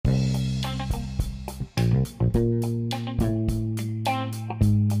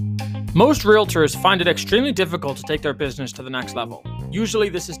Most realtors find it extremely difficult to take their business to the next level. Usually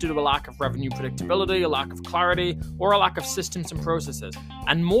this is due to a lack of revenue predictability, a lack of clarity, or a lack of systems and processes.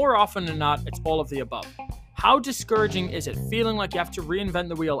 And more often than not, it's all of the above. How discouraging is it feeling like you have to reinvent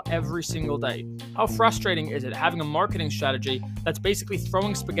the wheel every single day? How frustrating is it having a marketing strategy that's basically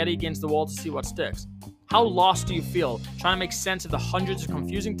throwing spaghetti against the wall to see what sticks? How lost do you feel trying to make sense of the hundreds of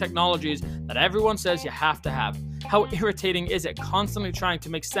confusing technologies that everyone says you have to have? How irritating is it constantly trying to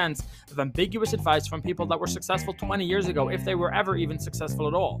make sense of ambiguous advice from people that were successful 20 years ago, if they were ever even successful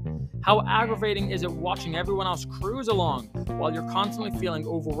at all? How aggravating is it watching everyone else cruise along while you're constantly feeling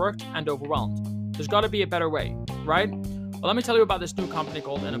overworked and overwhelmed? There's got to be a better way, right? Well, let me tell you about this new company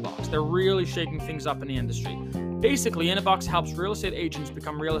called Innobox. They're really shaking things up in the industry. Basically, Innobox helps real estate agents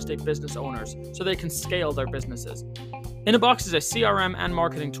become real estate business owners so they can scale their businesses. Innobox is a CRM and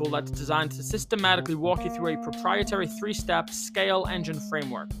marketing tool that's designed to systematically walk you through a proprietary 3-step scale engine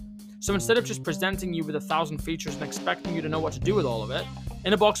framework. So instead of just presenting you with 1,000 features and expecting you to know what to do with all of it,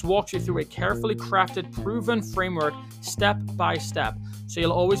 Innobox walks you through a carefully crafted, proven framework step by step, so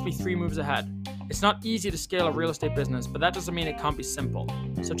you'll always be 3 moves ahead. It's not easy to scale a real estate business, but that doesn't mean it can't be simple.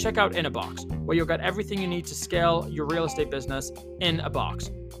 So check out Innobox, where you'll get everything you need to scale your real estate business in a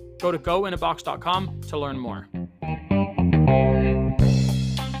box. Go to goinnabox.com to learn more.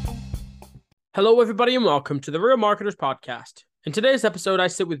 Hello, everybody, and welcome to the Real Marketers Podcast. In today's episode, I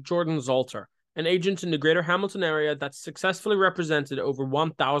sit with Jordan Zalter, an agent in the Greater Hamilton area that's successfully represented over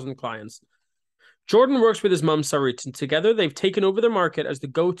 1,000 clients. Jordan works with his mum, Sarit, and together they've taken over their market as the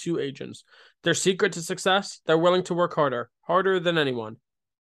go-to agents. Their secret to success? They're willing to work harder than anyone.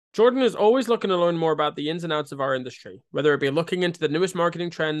 Jordan is always looking to learn more about the ins and outs of our industry, whether it be looking into the newest marketing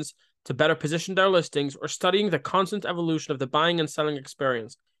trends to better position their listings or studying the constant evolution of the buying and selling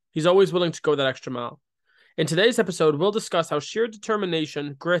experience. He's always willing to go that extra mile. In today's episode, we'll discuss how sheer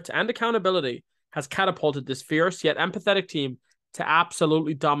determination, grit, and accountability has catapulted this fierce yet empathetic team to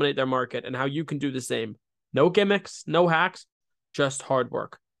absolutely dominate their market, and how you can do the same. No gimmicks, no hacks, just hard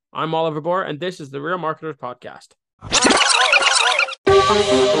work. I'm Oliver Bohr, and this is the Real Marketers Podcast.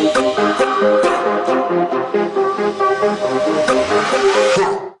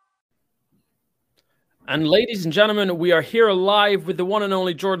 And ladies and gentlemen, we are here live with the one and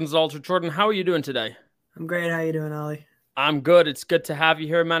only Jordan Zalter. Jordan, how are you doing today? I'm great. How you doing, Ollie? I'm good. It's good to have you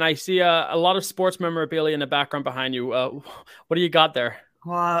here, man. I see a lot of sports memorabilia in the background behind you. What do you got there?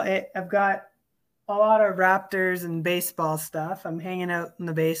 Well, I've got a lot of Raptors and baseball stuff. I'm hanging out in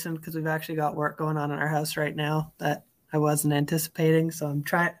the basement because we've actually got work going on in our house right now that I wasn't anticipating. So I'm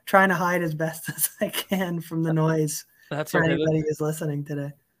trying to hide as best as I can from the noise. That's for okay. Anybody who's listening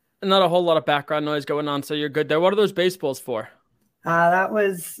today. Not a whole lot of background noise going on, so you're good there. What are those baseballs for? That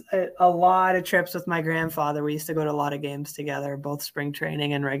was a lot of trips with my grandfather. We used to go to a lot of games together, both spring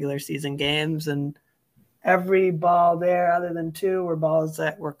training and regular season games. And every ball there, other than 2, were balls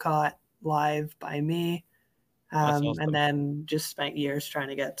that were caught live by me. Awesome. And then just spent years trying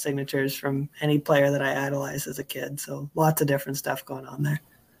to get signatures from any player that I idolized as a kid. So lots of different stuff going on there.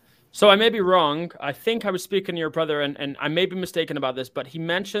 So I may be wrong. I think I was speaking to your brother, and I may be mistaken about this, but he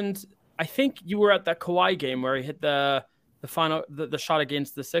mentioned, I think you were at that Kawhi game where he hit the final shot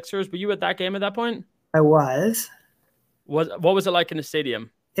against the Sixers. Were you at that game at that point? I was. What was it like in the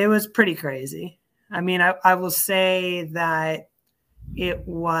stadium? It was pretty crazy. I mean, I will say that it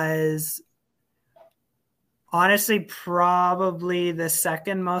was honestly probably the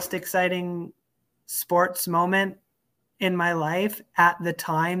second most exciting sports moment in my life at the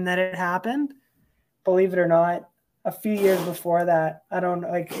time that it happened. Believe it or not, a few years before that,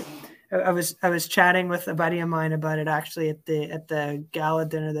 I was chatting with a buddy of mine about it actually at the gala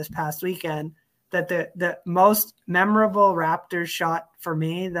dinner this past weekend, that the most memorable Raptors shot for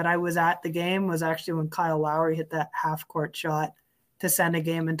me that I was at the game was actually when Kyle Lowry hit that half-court shot to send a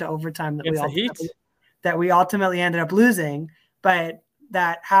game into overtime that we ultimately ended up losing. But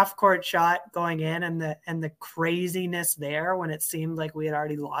that half-court shot going in and the craziness there when it seemed like we had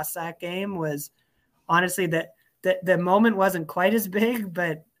already lost that game was honestly that the moment wasn't quite as big,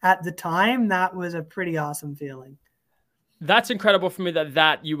 but at the time, that was a pretty awesome feeling. That's incredible for me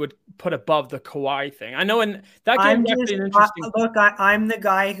that you would put above the Kawhi thing. I know in that game, look, I'm the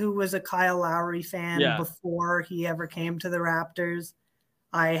guy who was a Kyle Lowry fan before he ever came to the Raptors.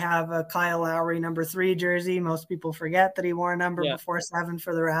 I have a Kyle Lowry number 3 jersey. Most people forget that he wore a number before 7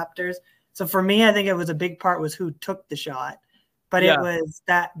 for the Raptors. So for me, I think it was a big part was who took the shot, but it was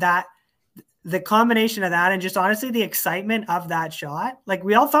that the combination of that and just honestly the excitement of that shot. Like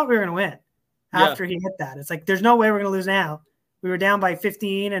we all thought we were going to win after he hit that. It's like, there's no way we're going to lose now. We were down by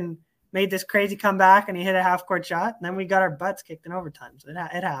 15 and made this crazy comeback and he hit a half-court shot, and then we got our butts kicked in overtime. So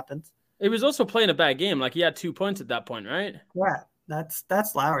it happens. He was also playing a bad game. Like, he had 2 points at that point, right? Yeah,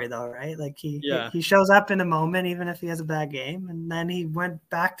 that's Lowry though, right? Like he shows up in a moment, even if he has a bad game, and then he went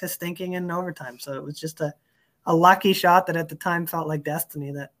back to stinking in overtime. So it was just a lucky shot that at the time felt like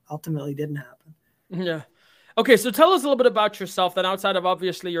destiny that ultimately didn't happen. Yeah. Okay, so tell us a little bit about yourself then, outside of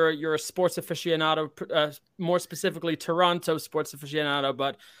obviously you're a sports aficionado, more specifically Toronto sports aficionado,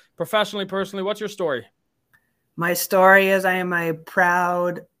 but professionally, personally, what's your story? My story is I am a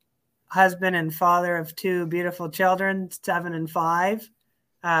proud husband and father of 2 beautiful children, 7 and 5.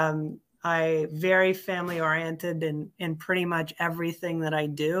 I very family oriented in pretty much everything that I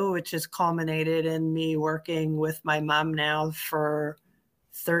do, which has culminated in me working with my mom now for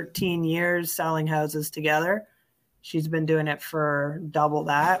 13 years, selling houses together. She's been doing it for double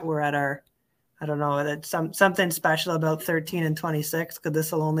that. We're at our, I don't know, that's something special about 13 and 26, because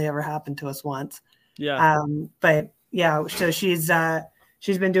this will only ever happen to us once. Yeah. But yeah, so she's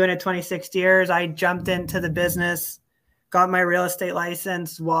been doing it 26 years. I jumped into the business, got my real estate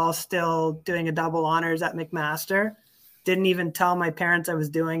license while still doing a double honors at McMaster. Didn't even tell my parents I was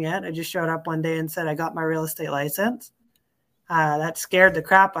doing it. I just showed up one day and said I got my real estate license. That scared the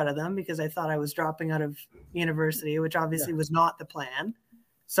crap out of them because I thought I was dropping out of university, which obviously was not the plan.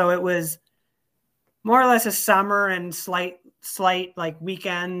 So it was more or less a summer and slight like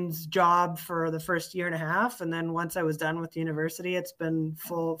weekends job for the first year and a half. And then once I was done with university, it's been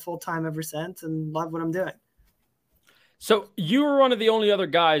full time ever since, and love what I'm doing. So you were one of the only other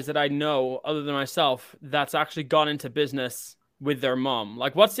guys that I know, other than myself, that's actually gone into business with their mom.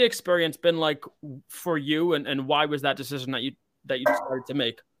 Like, what's the experience been like for you, and why was that decision that you decided to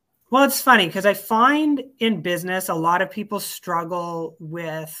make? Well, it's funny because I find in business, a lot of people struggle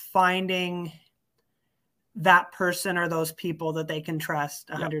with finding that person or those people that they can trust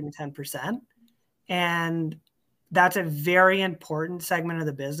 110%. And that's a very important segment of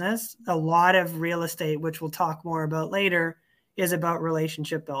the business. A lot of real estate, which we'll talk more about later, is about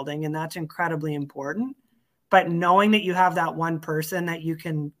relationship building, and that's incredibly important. But knowing that you have that one person that you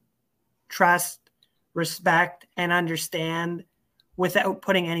can trust, respect, and understand without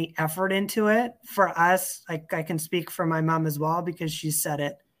putting any effort into it, for us, I can speak for my mom as well, because she's said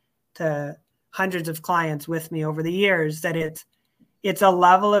it to hundreds of clients with me over the years, that it's a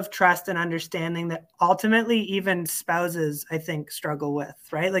level of trust and understanding that ultimately even spouses, I think, struggle with,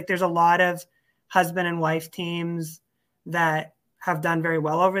 right? Like, there's a lot of husband and wife teams that have done very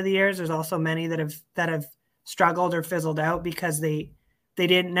well over the years. There's also many that have struggled or fizzled out because they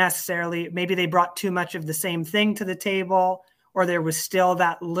didn't necessarily, maybe they brought too much of the same thing to the table, or there was still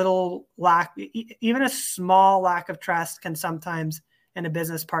that little lack, even a small lack of trust can sometimes in a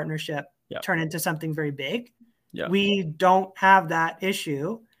business partnership turn into something very big. Yeah. We don't have that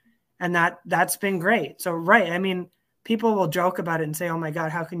issue, and that's been great. So, right. I mean, people will joke about it and say, oh my God,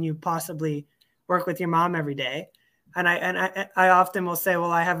 how can you possibly work with your mom every day? And I often will say,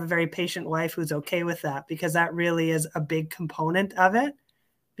 well, I have a very patient wife who's okay with that, because that really is a big component of it,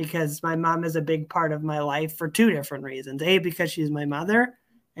 because my mom is a big part of my life for 2 different reasons. A, because she's my mother,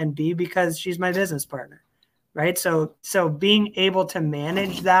 and B, because she's my business partner. Right. So being able to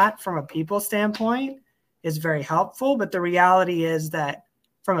manage that from a people standpoint is very helpful. But the reality is that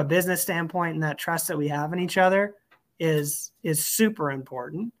from a business standpoint, and that trust that we have in each other is super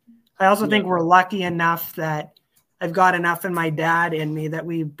important. I also think we're lucky enough that I've got enough in my dad in me that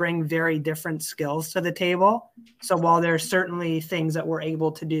we bring very different skills to the table. So while there are certainly things that we're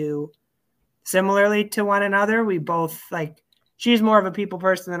able to do similarly to one another, we both, like, she's more of a people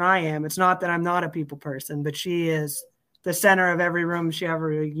person than I am. It's not that I'm not a people person, but she is the center of every room she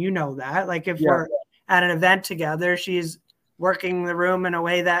ever, that. Like, if we're at an event together, she's working the room in a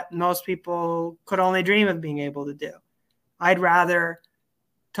way that most people could only dream of being able to do. I'd rather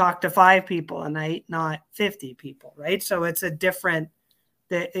talk to 5 people a night, not 50 people, right? So it's a different,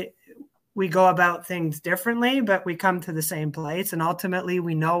 we go about things differently, but we come to the same place, and ultimately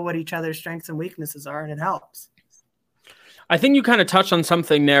we know what each other's strengths and weaknesses are, and it helps. I think you kind of touched on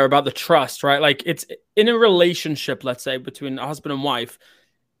something there about the trust, right? Like, it's in a relationship, let's say, between a husband and wife.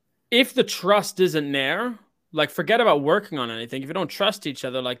 If the trust isn't there, like, forget about working on anything. If you don't trust each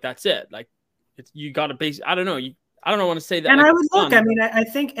other, like, that's it. Like, you got to base, I don't know. I don't want to say that. And like, I would look, I mean, I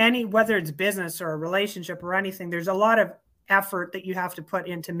think whether it's business or a relationship or anything, there's a lot of effort that you have to put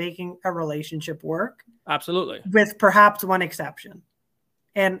into making a relationship work. Absolutely. With perhaps one exception.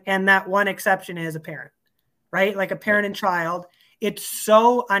 And that one exception is a parent. Right? Like a parent and child, it's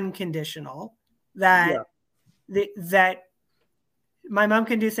so unconditional that that my mom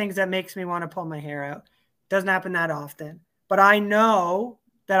can do things that makes me want to pull my hair out. Doesn't happen that often. But I know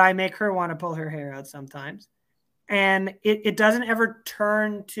that I make her want to pull her hair out sometimes. And it doesn't ever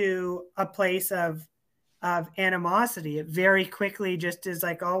turn to a place of animosity. It very quickly just is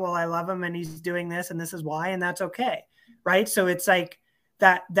like, oh, well, I love him and he's doing this and this is why, and that's okay. Right. So it's like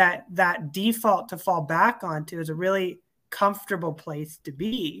that default to fall back onto is a really comfortable place to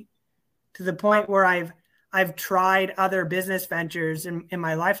be, to the point where I've tried other business ventures in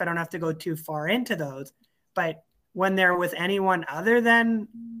my life. I don't have to go too far into those, but when they're with anyone other than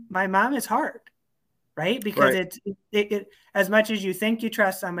my mom, it's hard, right? Because it as much as you think you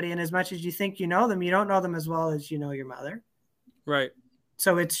trust somebody and as much as you think you know them, you don't know them as well as you know your mother. Right.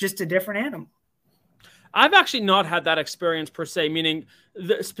 So it's just a different animal. I've actually not had that experience per se, meaning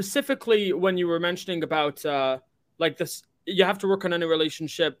specifically when you were mentioning about like this, you have to work on any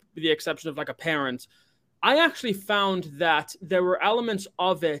relationship with the exception of like a parent. I actually found that there were elements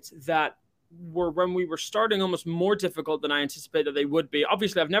of it that were, when we were starting, almost more difficult than I anticipated they would be.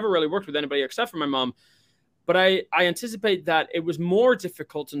 Obviously, I've never really worked with anybody except for my mom, but I anticipate that it was more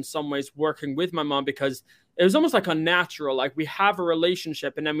difficult in some ways working with my mom because it was almost like unnatural. Like we have a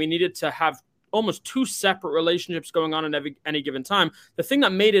relationship and then we needed to have almost two separate relationships going on at any given time. The thing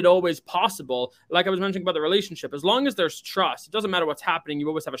that made it always possible, like I was mentioning about the relationship, as long as there's trust, it doesn't matter what's happening. You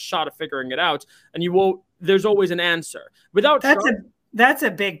always have a shot of figuring it out, and there's always an answer. Without that's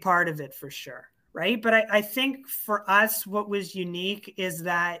a big part of it for sure, right? But I think for us, what was unique is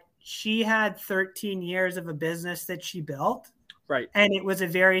that she had 13 years of a business that she built, right? And it was a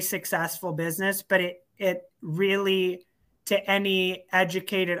very successful business, but it really, to any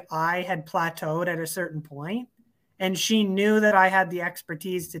educated eye, had plateaued at a certain point. And she knew that I had the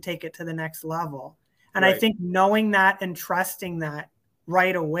expertise to take it to the next level. And I think knowing that and trusting that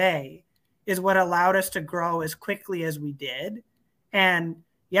right away is what allowed us to grow as quickly as we did. And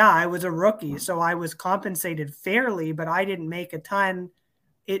yeah, I was a rookie, so I was compensated fairly, but I didn't make a ton.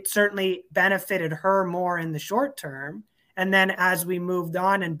 It certainly benefited her more in the short term. And then as we moved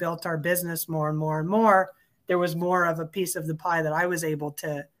on and built our business more and more and more, there was more of a piece of the pie that I was able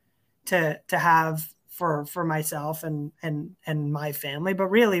to have for myself and my family. But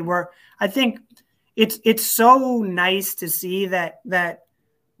really, I think it's so nice to see that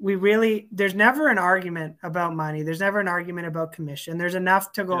we really, there's never an argument about money. There's never an argument about commission. There's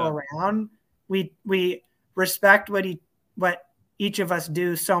enough to go around. We respect what each of us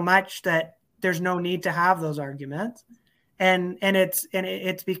do so much that there's no need to have those arguments. And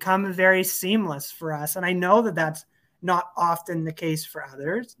it's become very seamless for us. And I know that that's not often the case for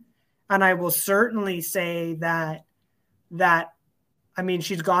others. And I will certainly say that I mean,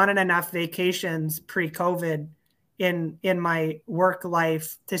 she's gone on enough vacations pre-COVID in my work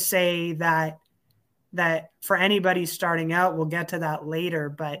life to say that for anybody starting out, we'll get to that later,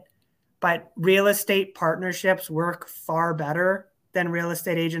 but real estate partnerships work far better than real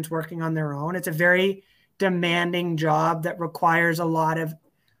estate agents working on their own. It's a very demanding job that requires a lot of,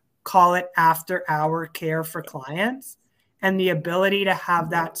 call it, after hour care for clients, and the ability to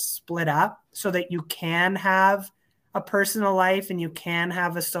have that split up so that you can have a personal life and you can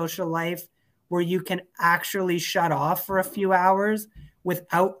have a social life where you can actually shut off for a few hours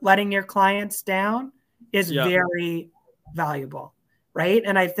without letting your clients down is very valuable, right?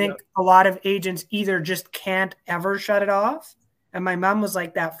 And I think a lot of agents either just can't ever shut it off. And my mom was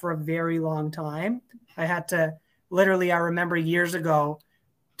like that for a very long time. I had to literally, I remember years ago,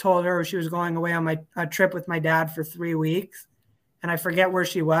 told her she was going away on a trip with my dad for 3 weeks. And I forget where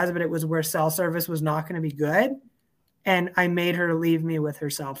she was, but it was where cell service was not going to be good. And I made her leave me with her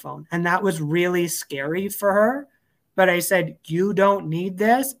cell phone. And that was really scary for her. But I said, you don't need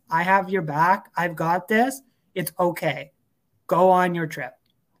this. I have your back. I've got this. It's okay. Go on your trip.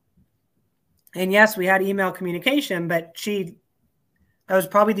 And yes, we had email communication, but that was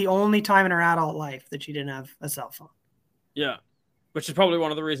probably the only time in her adult life that she didn't have a cell phone. Yeah. Which is probably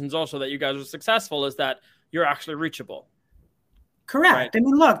one of the reasons also that you guys are successful, is that you're actually reachable. Correct. Right. I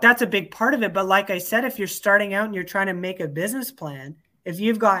mean, look, that's a big part of it. But like I said, if you're starting out and you're trying to make a business plan, if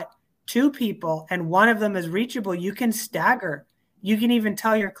you've got 2 people and one of them is reachable, you can stagger. You can even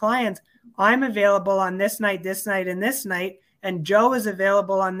tell your clients, I'm available on this night, and this night, and Joe is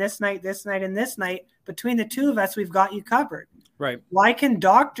available on this night, and this night. Between the 2 of us, we've got you covered. Right. Why can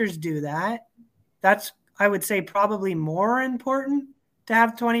doctors do that? That's, I would say, probably more important to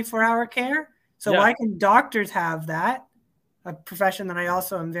have 24-hour care. So why can doctors have that? A profession that I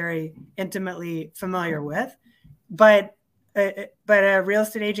also am very intimately familiar with. But a real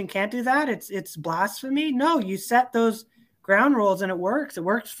estate agent can't do that. It's blasphemy. No, you set those ground rules and it works. It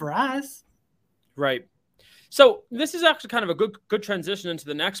works for us. Right. So this is actually kind of a good transition into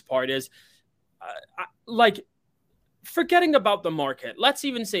the next part is like forgetting about the market, let's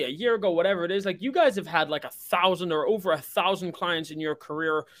even say a year ago, whatever it is, like you guys have had like 1,000 or over 1,000 clients in your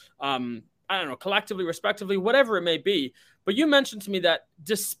career. I don't know, collectively, respectively, whatever it may be. But you mentioned to me that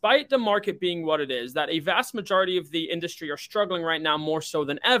despite the market being what it is, that a vast majority of the industry are struggling right now more so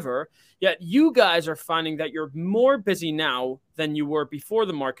than ever, yet you guys are finding that you're more busy now than you were before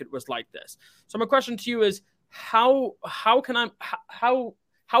the market was like this. So my question to you is, how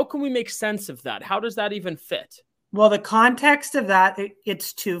can we make sense of that? How does that even fit? Well, the context of that,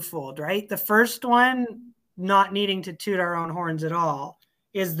 it's twofold, right? The first one, not needing to toot our own horns at all,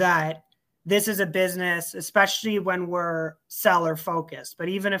 is that this is a business, especially when we're seller focused, but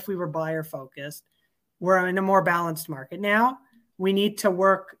even if we were buyer focused, we're in a more balanced market now. We need to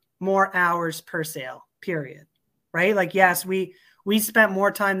work more hours per sale, period. Right? Like, yes, we spent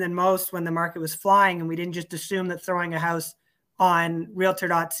more time than most when the market was flying, and we didn't just assume that throwing a house on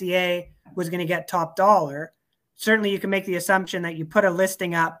realtor.ca was going to get top dollar. Certainly you can make the assumption that you put a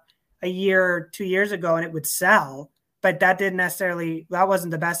listing up a year or 2 years ago and it would sell, but that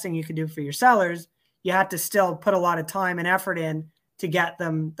wasn't the best thing you could do for your sellers. You had to still put a lot of time and effort in to get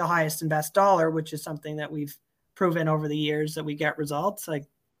them the highest and best dollar, which is something that we've proven over the years that we get results. I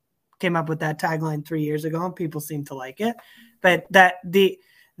came up with that tagline 3 years ago and people seem to like it, but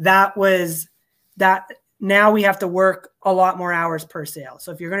now we have to work a lot more hours per sale.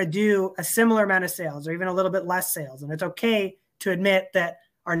 So if you're going to do a similar amount of sales or even a little bit less sales, and it's okay to admit that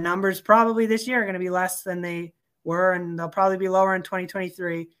our numbers probably this year are going to be less than they were, and they'll probably be lower in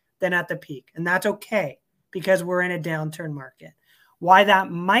 2023 than at the peak. And that's okay because we're in a downturn market. Why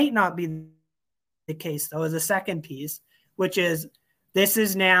that might not be the case, though, is a second piece, which is this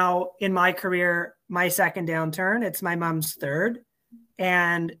is now in my career, my second downturn. It's my mom's third.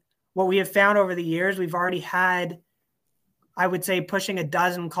 And what we have found over the years, we've already had, I would say, pushing a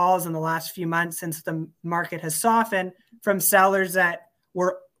dozen calls in the last few months since the market has softened from sellers that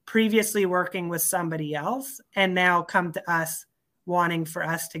were previously working with somebody else and now come to us wanting for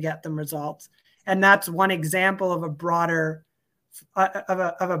us to get them results. And that's one example of a broader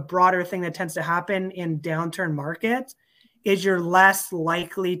thing that tends to happen in downturn markets is you're less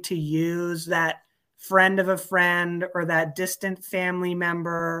likely to use that friend of a friend or that distant family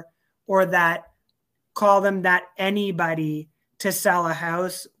member or that call them that anybody to sell a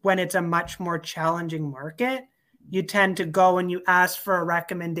house when it's a much more challenging market. You tend to go and you ask for a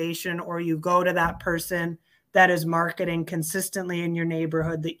recommendation, or you go to that person that is marketing consistently in your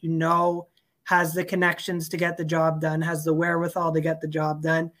neighborhood that you know has the connections to get the job done, has the wherewithal to get the job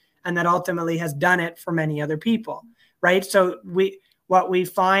done, and that ultimately has done it for many other people, right? So what we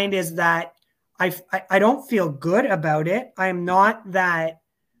find is that I don't feel good about it. I'm not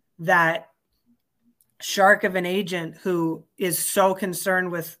that shark of an agent who is so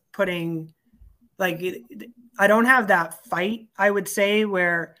concerned with putting, like, I don't have that fight, I would say,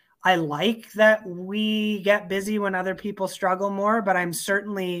 where I like that we get busy when other people struggle more, but I'm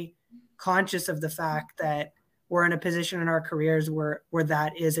certainly conscious of the fact that we're in a position in our careers where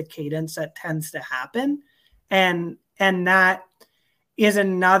that is a cadence that tends to happen. And that is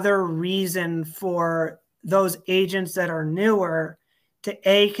another reason for those agents that are newer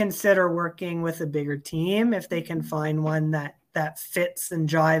to consider working with a bigger team if they can find one that fits and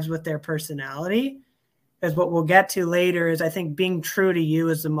jives with their personality. Because what we'll get to later is, I think, being true to you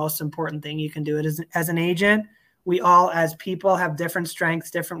is the most important thing you can do. It is, as an agent, we all as people have different strengths,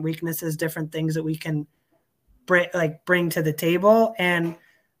 different weaknesses, different things that we can bring to the table. And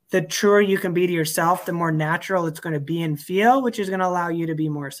the truer you can be to yourself, the more natural it's going to be and feel, which is going to allow you to be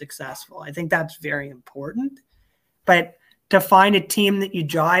more successful. I think that's very important. But to find a team that you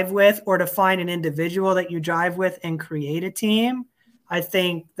jive with, or to find an individual that you jive with and create a team, I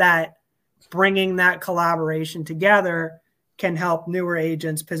think that bringing that collaboration together can help newer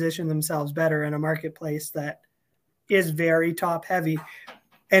agents position themselves better in a marketplace that is very top heavy.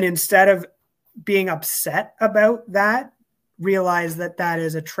 And instead of being upset about that, realize that that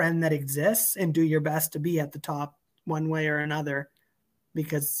is a trend that exists and do your best to be at the top one way or another,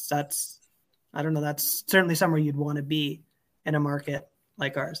 because that's certainly somewhere you'd want to be in a market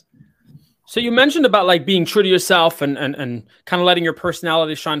like ours. So you mentioned about like being true to yourself and kind of letting your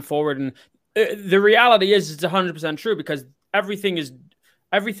personality shine forward. And the reality is it's 100% true, because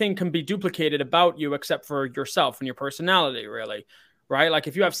everything can be duplicated about you except for yourself and your personality, really. Right? Like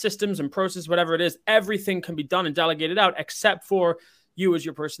if you have systems and process, whatever it is, everything can be done and delegated out except for you as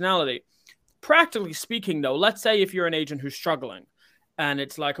your personality. Practically speaking, though, let's say if you're an agent who's struggling and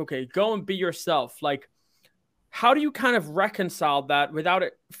it's like, okay, go and be yourself. Like, how do you kind of reconcile that without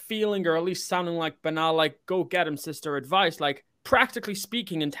it feeling, or at least sounding like banal, like go get him, sister advice? Like, practically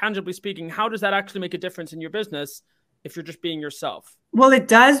speaking and tangibly speaking, how does that actually make a difference in your business if you're just being yourself. Well, it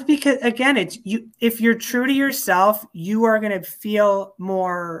does, because again, it's you. If you're true to yourself, you are going to feel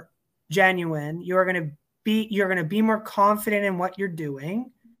more genuine. You're going to be more confident in what you're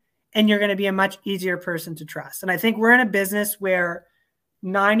doing, and you're going to be a much easier person to trust. And I think we're in a business where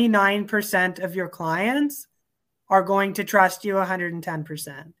 99% of your clients are going to trust you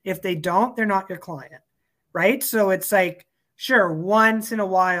 110%. If they don't, they're not your client, right? So it's like, sure, once in a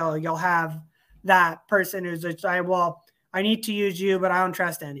while you'll have that person who's like, well, I need to use you, but I don't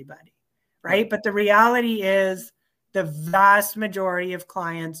trust anybody, right? But the reality is the vast majority of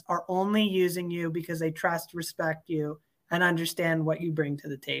clients are only using you because they trust, respect you, and understand what you bring to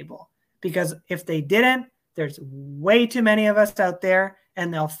the table. Because if they didn't, there's way too many of us out there,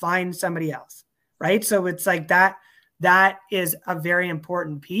 and they'll find somebody else, right? So it's like that is a very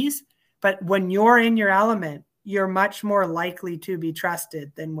important piece. But when you're in your element, you're much more likely to be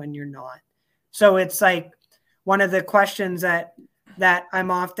trusted than when you're not. So it's like, one of the questions that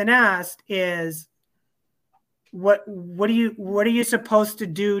I'm often asked is, what are you supposed to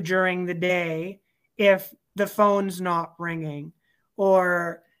do during the day if the phone's not ringing,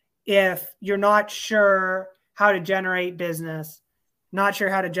 or if you're not sure how to generate business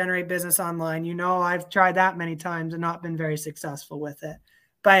online? You know, I've tried that many times and not been very successful with it.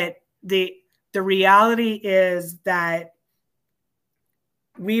 But the reality is that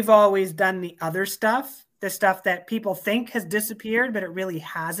we've always done the other stuff, the stuff that people think has disappeared, but it really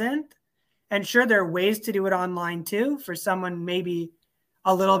hasn't. And sure, there are ways to do it online too, for someone maybe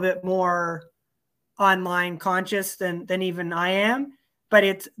a little bit more online conscious than even I am. But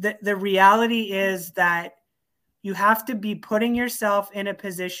it's the reality is that you have to be putting yourself in a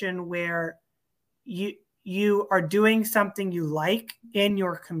position where you are doing something you like in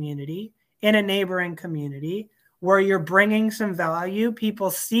your community, in a neighboring community, where you're bringing some value. People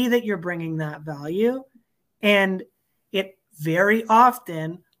see that you're bringing that value, and it very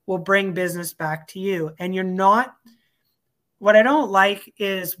often will bring business back to you. And you're not, what I don't like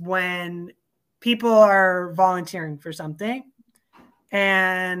is when people are volunteering for something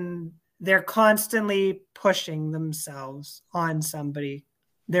and they're constantly pushing themselves on somebody,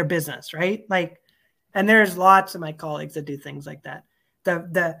 their business, right? Like, and there's lots of my colleagues that do things like that.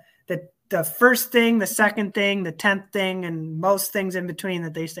 The first thing, the second thing, the 10th thing, and most things in between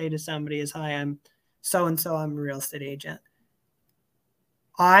that they say to somebody is, hi, I'm so-and-so, I'm a real estate agent.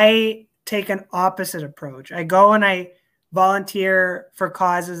 I take an opposite approach. I go and I volunteer for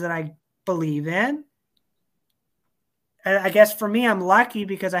causes that I believe in. And I guess for me, I'm lucky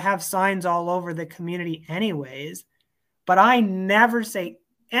because I have signs all over the community anyways, but I never say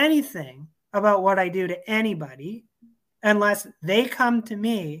anything about what I do to anybody unless they come to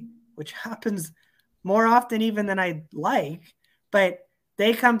me, which happens more often even than I'd like, but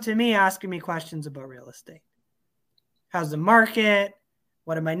they come to me asking me questions about real estate. How's the market?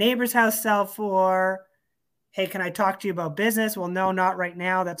 What did my neighbor's house sell for? Hey, can I talk to you about business? Well, no, not right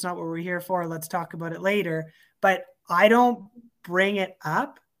now. That's not what we're here for. Let's talk about it later. But I don't bring it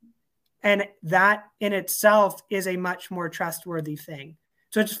up. And that in itself is a much more trustworthy thing.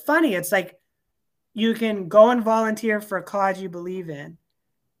 So it's funny. It's like you can go and volunteer for a cause you believe in,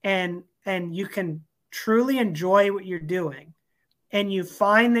 and you can truly enjoy what you're doing. And you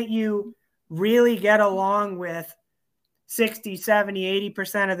find that you really get along with 60, 70,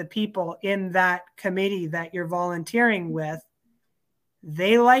 80% of the people in that committee that you're volunteering with.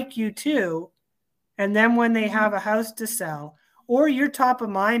 They like you too. And then when they have a house to sell, or you're top of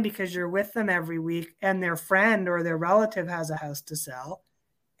mind because you're with them every week and their friend or their relative has a house to sell,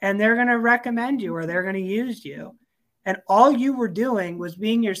 and they're going to recommend you or they're going to use you. And all you were doing was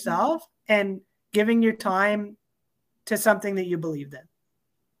being yourself and giving your time to something that you believed in.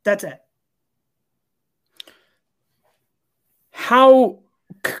 That's it. So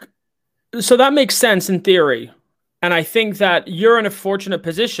that makes sense in theory. And I think that you're in a fortunate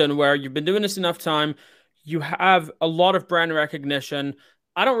position where you've been doing this enough time. You have a lot of brand recognition.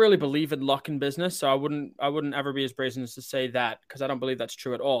 I don't really believe in luck in business, so I wouldn't ever be as brazen as to say that, because I don't believe that's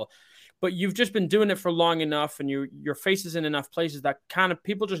true at all. But you've just been doing it for long enough, and your face is in enough places that kind of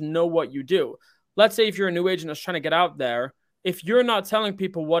people just know what you do. Let's say if you're a new agent that's trying to get out there, if you're not telling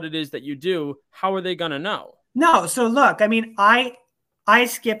people what it is that you do, how are they going to know? No. So look, I mean, I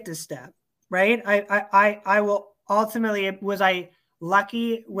skipped a step, right? I will ultimately, was I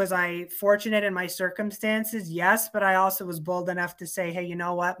lucky? Was I fortunate in my circumstances? Yes, but I also was bold enough to say, hey, you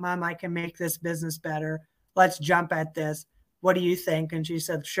know what, Mom, I can make this business better. Let's jump at this. What do you think? And she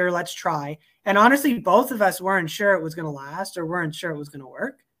said, sure, let's try. And honestly, both of us weren't sure it was going to last, or weren't sure it was going to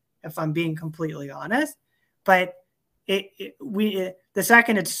work, if I'm being completely honest. But the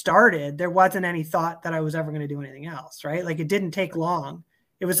second it started, there wasn't any thought that I was ever going to do anything else, right? Like it didn't take long.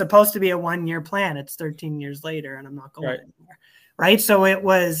 It was supposed to be a 1-year plan. It's 13 years later and I'm not going anywhere. Right. So it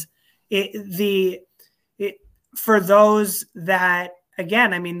was for those that,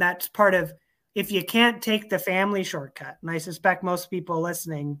 again, I mean, that's part of, if you can't take the family shortcut, and I suspect most people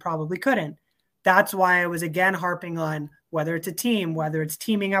listening probably couldn't, that's why I was again harping on whether it's a team, whether it's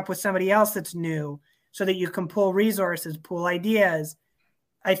teaming up with somebody else that's new so that you can pull resources, pull ideas.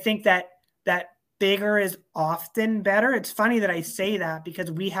 I think that bigger is often better. It's funny that I say that because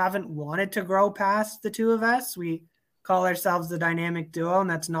we haven't wanted to grow past the two of us. We call ourselves the dynamic duo, and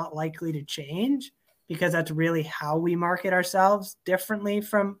that's not likely to change because that's really how we market ourselves differently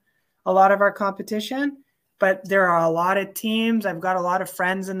from a lot of our competition. But there are a lot of teams. I've got a lot of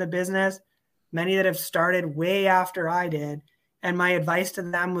friends in the business, many that have started way after I did. And my advice to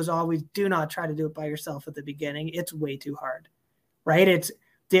them was always, do not try to do it by yourself at the beginning. It's way too hard, right? It's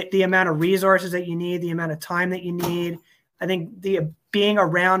the amount of resources that you need, the amount of time that you need. I think being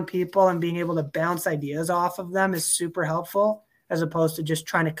around people and being able to bounce ideas off of them is super helpful, as opposed to just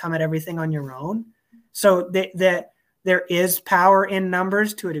trying to come at everything on your own. So there is power in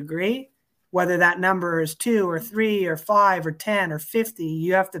numbers to a degree. Whether that number is 2 or 3 or 5 or 10 or 50,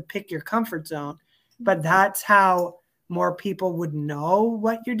 you have to pick your comfort zone. But that's how more people would know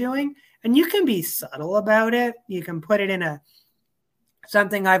what you're doing. And you can be subtle about it. You can put it in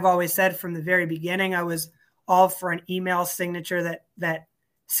something I've always said from the very beginning. I was all for an email signature that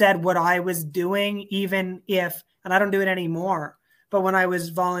said what I was doing, even if, and I don't do it anymore, but when I was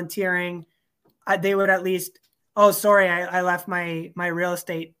volunteering, they would at least, oh, sorry, I left my real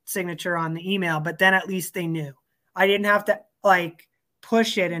estate signature on the email, but then at least they knew. I didn't have to like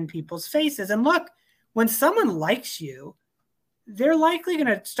push it in people's faces. And look, when someone likes you, they're likely going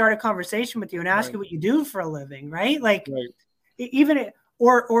to start a conversation with you and ask you what you do for a living, right? Like even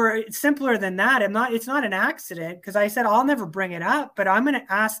or it's simpler than that. It's not an accident, because I said I'll never bring it up, but I'm going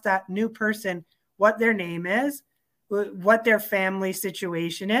to ask that new person what their name is, what their family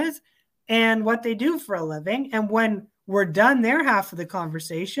situation is, and what they do for a living. And when we're done their half of the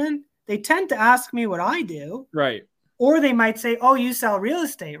conversation, they tend to ask me what I do. Right. Or they might say, oh, you sell real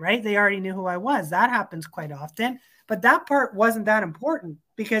estate, right? They already knew who I was. That happens quite often. But that part wasn't that important,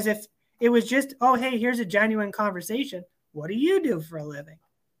 because if it was just, oh, hey, here's a genuine conversation. What do you do for a living?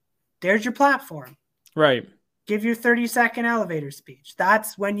 There's your platform. Right. Give your 30-second elevator speech.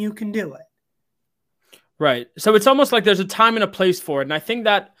 That's when you can do it. Right. So it's almost like there's a time and a place for it. And I think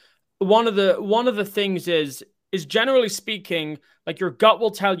that one of the things is generally speaking, like your gut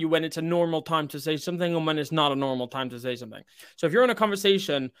will tell you when it's a normal time to say something and when it's not a normal time to say something. So if you're in a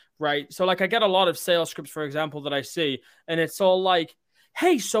conversation, right? So like I get a lot of sales scripts, for example, that I see, and it's all like,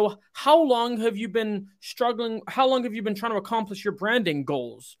 hey, so how long have you been struggling? How long have you been trying to accomplish your branding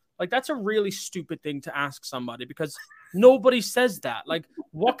goals? Like, that's a really stupid thing to ask somebody, because nobody says that. Like,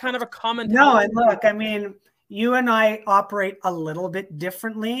 what kind of a comment? No, and look, I mean, you and I operate a little bit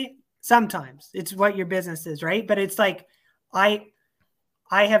differently. Sometimes it's what your business is, right? But it's like, I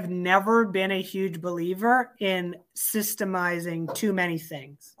have never been a huge believer in systemizing too many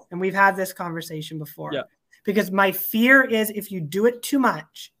things. And we've had this conversation before. Yeah. Because my fear is if you do it too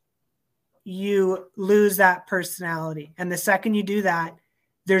much, you lose that personality. And the second you do that,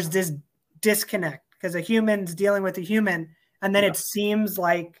 there's this disconnect, because a human's dealing with a human. And then it seems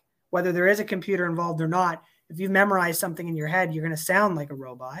like, whether there is a computer involved or not, if you've memorized something in your head, you're going to sound like a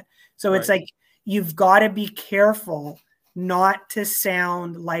robot. So it's like, you've got to be careful not to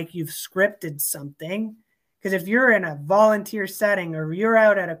sound like you've scripted something. Because if you're in a volunteer setting, or you're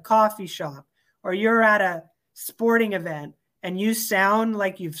out at a coffee shop, or you're at a sporting event and you sound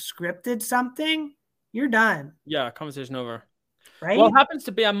like you've scripted something, you're done. Yeah, conversation over. Right? Well, it happens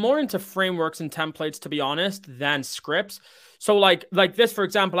to be, I'm more into frameworks and templates, to be honest, than scripts. So like this, for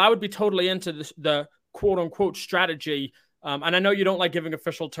example, I would be totally into the quote unquote strategy. And I know you don't like giving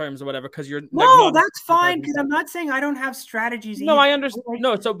official terms or whatever, because you're that's fine, because I'm not saying I don't have strategies either. I understand. Like,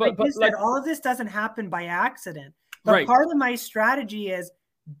 no, so but like all of this doesn't happen by accident. But part of my strategy is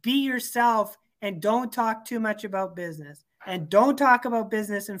be yourself and don't talk too much about business, and don't talk about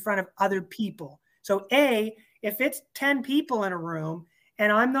business in front of other people. So if it's 10 people in a room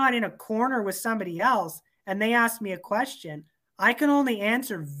and I'm not in a corner with somebody else and they ask me a question, I can only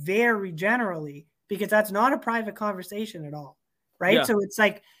answer very generally, because that's not a private conversation at all, right? Yeah. So it's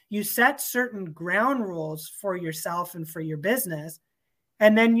like you set certain ground rules for yourself and for your business,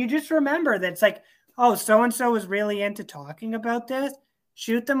 and then you just remember that it's like, oh, so-and-so is really into talking about this.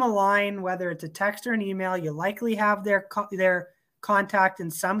 Shoot them a line, whether it's a text or an email. You likely have their contact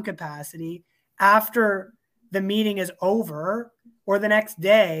in some capacity. After the meeting is over or the next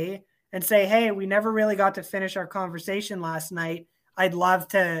day and say, hey, we never really got to finish our conversation last night. I'd love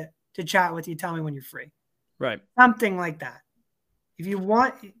to chat with you. Tell me when you're free. Right. Something like that. If you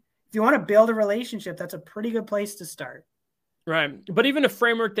want to build a relationship, that's a pretty good place to start. Right. But even a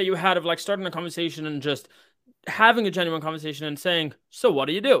framework that you had of like starting a conversation and just having a genuine conversation and saying, so what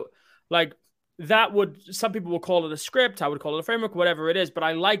do you do? Like that some people will call it a script. I would call it a framework, whatever it is. But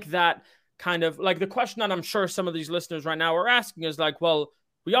I like that kind of like the question that I'm sure some of these listeners right now are asking is like, well,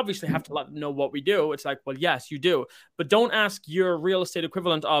 we obviously have to let them know what we do. It's like, well, yes, you do. But don't ask your real estate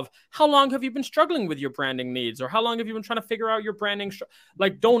equivalent of how long have you been struggling with your branding needs or how long have you been trying to figure out your branding?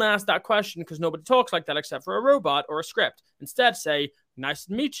 Like, don't ask that question because nobody talks like that except for a robot or a script. Instead, say, nice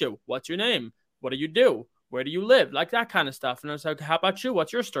to meet you. What's your name? What do you do? Where do you live? Like that kind of stuff. And I was like, how about you?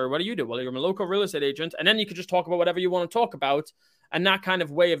 What's your story? What do you do? Well, you're a local real estate agent. And then you could just talk about whatever you want to talk about and that kind of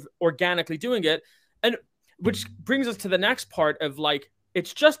way of organically doing it. And which brings us to the next part of like,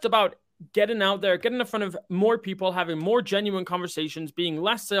 it's just about getting out there, getting in front of more people, having more genuine conversations, being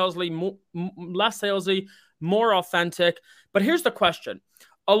less salesy, more authentic. But here's the question.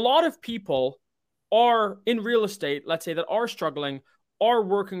 A lot of people are in real estate, let's say, that are struggling, are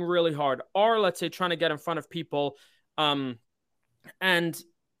working really hard, are, let's say, trying to get in front of people. And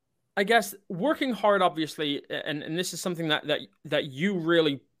I guess working hard, obviously, and this is something that you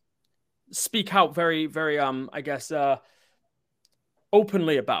really speak out very, very,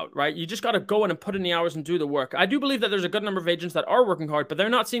 openly about, right? You just got to go in and put in the hours and do the work. I do believe that there's a good number of agents that are working hard, but they're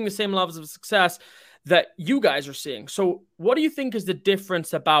not seeing the same levels of success that you guys are seeing. So what do you think is the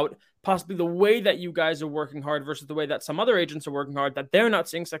difference about possibly the way that you guys are working hard versus the way that some other agents are working hard, that they're not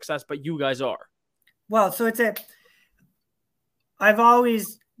seeing success, but you guys are? Well, so I've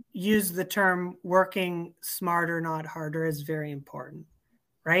always used the term working smarter, not harder is very important,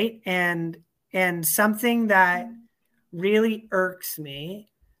 right? And something that really irks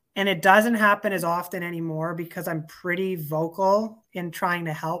me, and it doesn't happen as often anymore because I'm pretty vocal in trying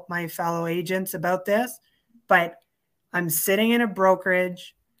to help my fellow agents about this, but I'm sitting in a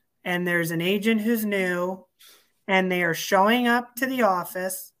brokerage and there's an agent who's new and they are showing up to the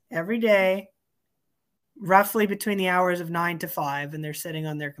office every day, roughly between the hours of 9 to 5, and they're sitting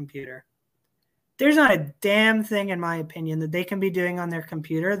on their computer. There's not a damn thing, in my opinion, that they can be doing on their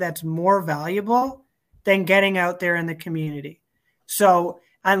computer that's more valuable than getting out there in the community. So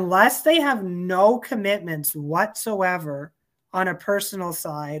unless they have no commitments whatsoever on a personal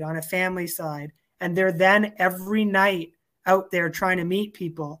side, on a family side, and they're then every night out there trying to meet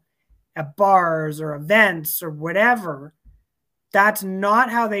people at bars or events or whatever, that's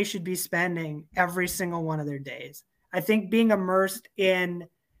not how they should be spending every single one of their days. I think being immersed in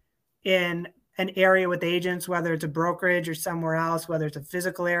an area with agents, whether it's a brokerage or somewhere else, whether it's a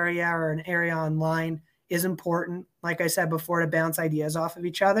physical area or an area online, is important, like I said before, to bounce ideas off of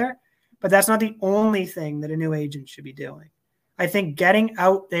each other. But that's not the only thing that a new agent should be doing. I think getting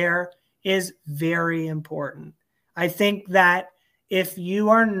out there is very important. I think that if you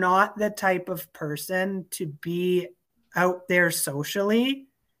are not the type of person to be out there socially,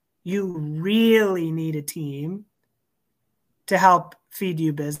 you really need a team to help feed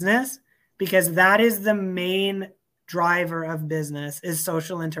you business, because that is the main driver of business, is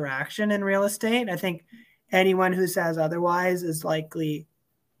social interaction in real estate. I think anyone who says otherwise is likely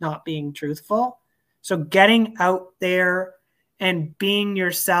not being truthful. So getting out there and being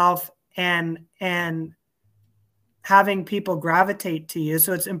yourself and having people gravitate to you.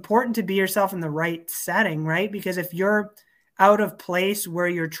 So it's important to be yourself in the right setting, right? Because if you're out of place where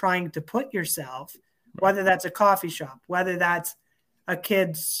you're trying to put yourself, whether that's a coffee shop, whether that's a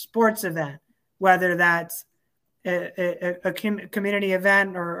kid's sports event, whether that's a community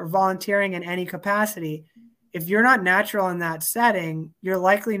event or volunteering in any capacity, if you're not natural in that setting, you're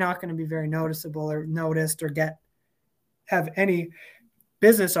likely not going to be very noticeable or noticed or have any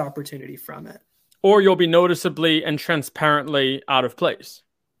business opportunity from it. Or you'll be noticeably and transparently out of place.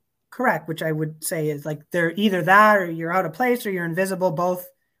 Correct, which I would say is like they're either that or you're out of place or you're invisible. Both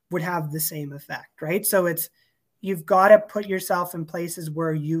would have the same effect, right? So you've got to put yourself in places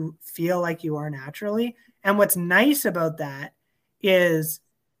where you feel like you are naturally. And what's nice about that is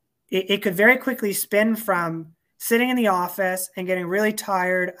it could very quickly spin from sitting in the office and getting really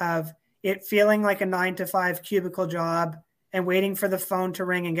tired of it feeling like a 9 to 5 cubicle job and waiting for the phone to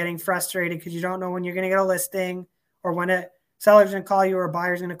ring and getting frustrated because you don't know when you're going to get a listing or when a seller's going to call you or a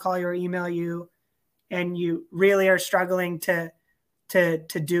buyer's going to call you or email you, and you really are struggling to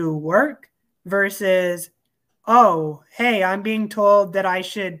do work, versus, oh, hey, I'm being told that I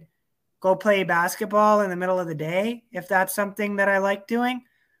should go play basketball in the middle of the day if that's something that I like doing,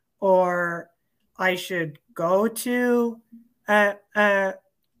 or I should go to I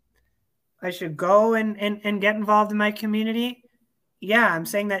should go and get involved in my community. Yeah, I'm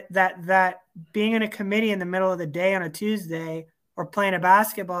saying that being in a committee in the middle of the day on a Tuesday or playing a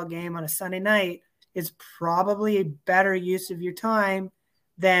basketball game on a Sunday night is probably a better use of your time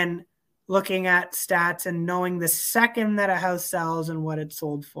than looking at stats and knowing the second that a house sells and what it's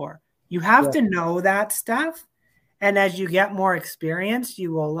sold for. You have to know that stuff. And as you get more experience,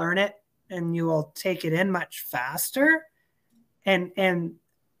 you will learn it and you will take it in much faster. And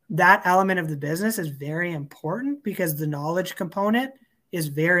that element of the business is very important because the knowledge component is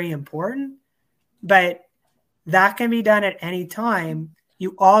very important. But that can be done at any time.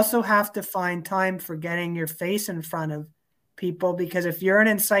 You also have to find time for getting your face in front of people, because if you're an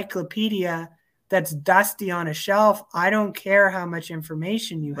encyclopedia that's dusty on a shelf, I don't care how much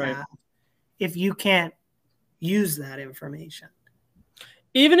information you have if you can't use that information.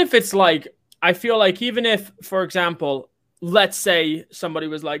 Even if it's like, I feel like even if, for example, let's say somebody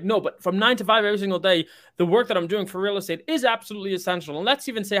was like, no, but from 9 to 5 every single day, the work that I'm doing for real estate is absolutely essential. And let's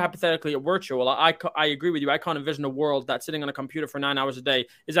even say hypothetically at virtual, I agree with you. I can't envision a world that sitting on a computer for 9 hours a day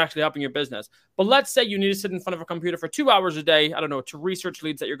is actually helping your business. But let's say you need to sit in front of a computer for 2 hours a day, I don't know, to research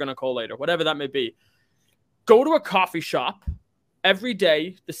leads that you're going to call later, whatever that may be. Go to a coffee shop every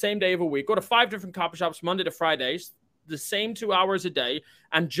day, the same day of a week. Go to 5 different coffee shops, Monday to Fridays, the same 2 hours a day,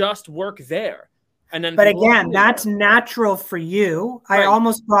 and just work there. And then, but again, that's natural for you. Right. I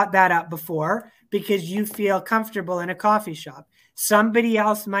almost brought that up before because you feel comfortable in a coffee shop. Somebody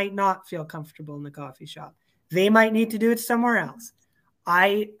else might not feel comfortable in the coffee shop. They might need to do it somewhere else.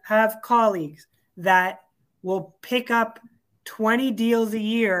 I have colleagues that will pick up 20 deals a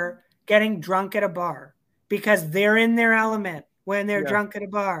year getting drunk at a bar because they're in their element when they're drunk at a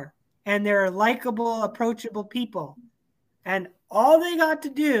bar, and they're likable, approachable people. And all they got to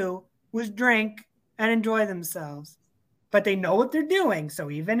do was drink and enjoy themselves, but they know what they're doing.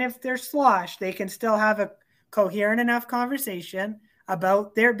 So even if they're sloshed, they can still have a coherent enough conversation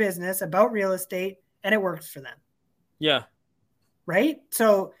about their business, about real estate, and it works for them. Yeah. Right.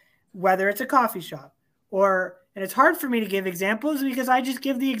 So whether it's a coffee shop and it's hard for me to give examples because I just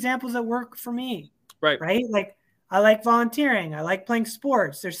give the examples that work for me. Right. Right. Like I like volunteering. I like playing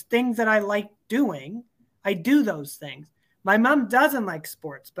sports. There's things that I like doing. I do those things. My mom doesn't like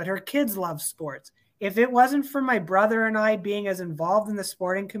sports, but her kids love sports. If it wasn't for my brother and I being as involved in the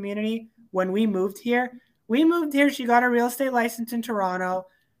sporting community when we moved here, she got a real estate license in Toronto.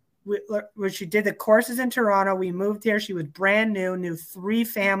 She did the courses in Toronto. We moved here. She was brand new, knew 3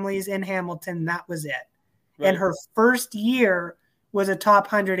 families in Hamilton. That was it. Right. And her first year was a top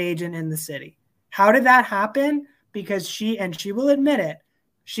 100 agent in the city. How did that happen? Because she will admit it,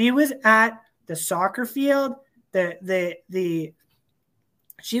 she was at the soccer field,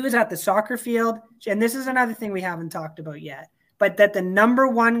 she was at the soccer field, and this is another thing we haven't talked about yet, but that the number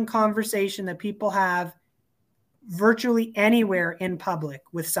one conversation that people have virtually anywhere in public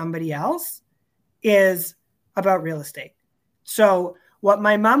with somebody else is about real estate. So what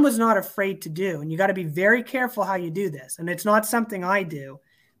my mom was not afraid to do, and you got to be very careful how you do this, and it's not something I do,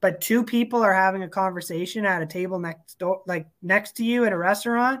 but 2 people are having a conversation at a table next to you at a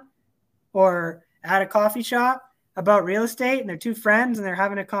restaurant or at a coffee shop about real estate, and they're 2 friends and they're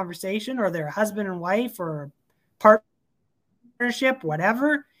having a conversation, or they're a husband and wife or a partnership,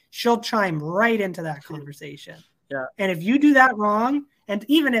 whatever, she'll chime right into that conversation. Yeah. And if you do that wrong, and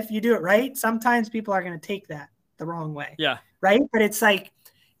even if you do it right, sometimes people are going to take that the wrong way. Yeah. Right. But it's like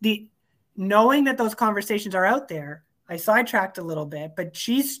knowing that those conversations are out there. I sidetracked a little bit, but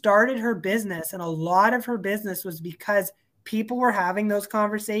she started her business, and a lot of her business was because people were having those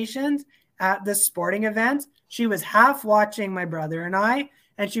conversations at the sporting events. She was half watching my brother and I,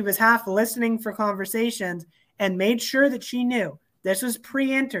 and she was half listening for conversations and made sure that she knew. This was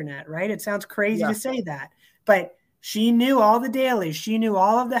pre-internet, right? It sounds crazy to say that, but she knew all the dailies. She knew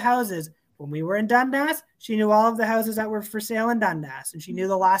all of the houses. When we were in Dundas, she knew all of the houses that were for sale in Dundas, and she knew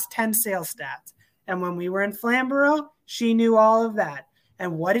the last 10 sales stats. And when we were in Flamborough, she knew all of that.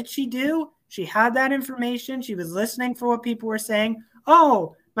 And what did she do? She had that information. She was listening for what people were saying.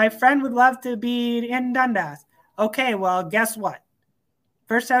 Oh, my friend would love to be in Dundas. Okay, well, guess what?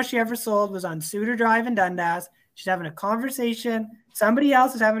 First house she ever sold was on Suter Drive in Dundas. She's having a conversation. Somebody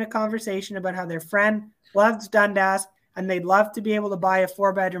else is having a conversation about how their friend loves Dundas and they'd love to be able to buy a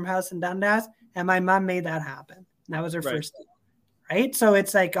 4-bedroom house in Dundas. And my mom made that happen. And that was her first deal, right? So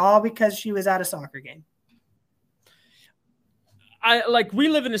it's like all because she was at a soccer game. We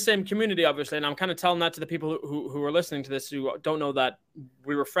live in the same community, obviously, and I'm kind of telling that to the people who are listening to this who don't know that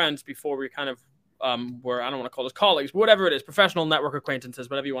we were friends before we kind of were, I don't want to call this colleagues, but whatever it is, professional network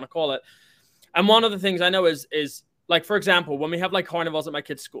acquaintances, whatever you want to call it. And one of the things I know is like, for example, when we have like carnivals at my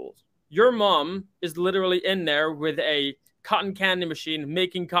kids' schools, your mom is literally in there with a cotton candy machine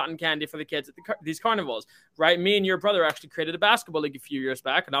making cotton candy for the kids at these carnivals, right? Me and your brother actually created a basketball league a few years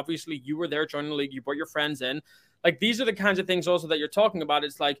back, and obviously you were there joining the league. You brought your friends in. Like, these are the kinds of things also that you're talking about.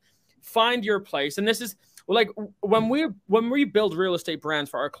 It's like, find your place. And this is like, when we build real estate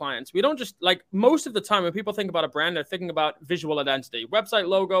brands for our clients, we don't just, like, most of the time when people think about a brand, they're thinking about visual identity, website,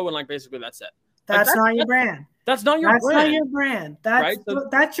 logo, and like basically that's it. That's not your brand. That's not your brand. That's not your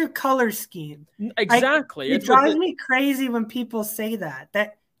brand. That's your color scheme. Exactly. It drives me crazy when people say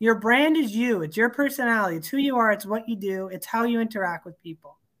that your brand is you. It's your personality. It's who you are. It's what you do. It's how you interact with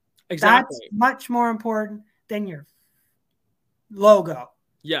people. Exactly. That's much more important than your logo.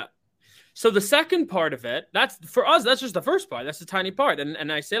 Yeah. So the second part of it, that's for us, that's just the first part. That's the tiny part.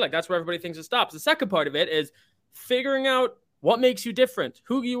 And I say, like, that's where everybody thinks it stops. The second part of it is figuring out what makes you different,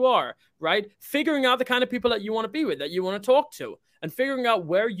 who you are, right? Figuring out the kind of people that you want to be with, that you want to talk to, and figuring out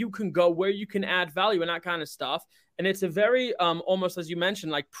where you can go, where you can add value and that kind of stuff. And it's a very, almost as you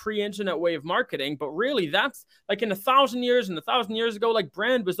mentioned, like pre-internet way of marketing. But really, that's like in 1,000 years and 1,000 years ago, like,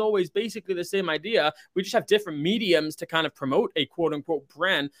 brand was always basically the same idea. We just have different mediums to kind of promote a quote unquote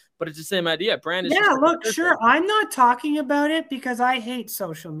brand, but it's the same idea. Brand is sure. I'm not talking about it because I hate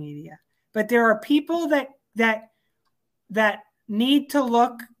social media, but there are people that need to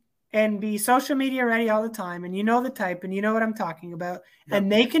look and be social media ready all the time. And you know the type, and you know what I'm talking about. Yep.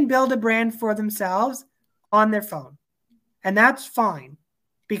 And they can build a brand for themselves on their phone. And that's fine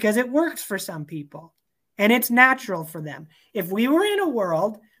because it works for some people and it's natural for them. If we were in a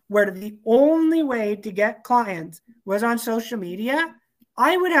world where the only way to get clients was on social media,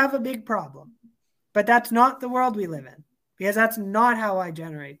 I would have a big problem. But that's not the world we live in, because that's not how I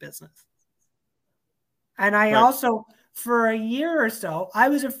generate business. And I also, for a year or so, I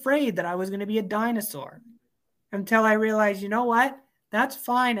was afraid that I was going to be a dinosaur until I realized, you know what? That's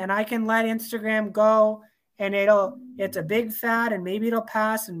fine. And I can let Instagram go, and it's a big fad, and maybe it'll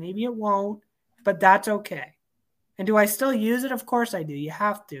pass and maybe it won't, but that's okay. And do I still use it? Of course I do. You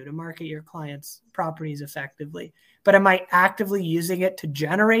have to market your clients' properties effectively. But am I actively using it to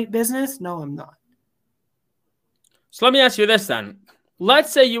generate business? No, I'm not. So let me ask you this then.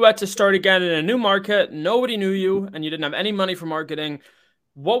 Let's say you had to start again in a new market, nobody knew you, and you didn't have any money for marketing.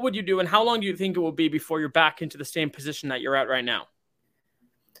 What would you do, and how long do you think it will be before you're back into the same position that you're at right now?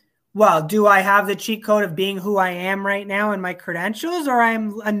 Well, do I have the cheat code of being who I am right now and my credentials, or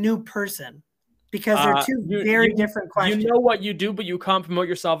I'm a new person? Because they're two very different questions. You know what you do, but you can't promote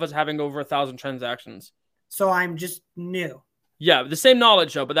yourself as having over 1,000 transactions. So I'm just new. Yeah, the same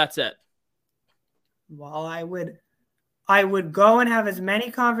knowledge though, but that's it. Well, I would go and have as many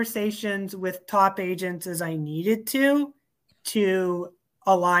conversations with top agents as I needed to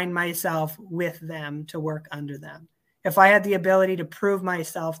align myself with them, to work under them. If I had the ability to prove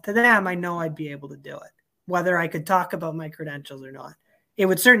myself to them, I know I'd be able to do it, whether I could talk about my credentials or not. It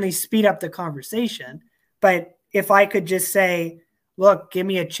would certainly speed up the conversation. But if I could just say, look, give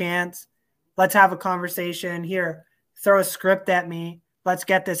me a chance. Let's have a conversation here. Throw a script at me. Let's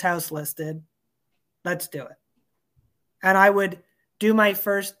get this house listed. Let's do it. And I would do my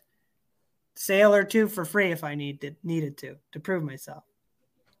first sale or two for free if I needed to prove myself.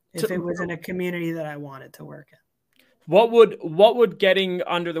 If it was in a community that I wanted to work in. What would getting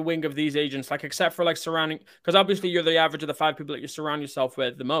under the wing of these agents, like, except for like surrounding, because obviously you're the average of the 5 people that you surround yourself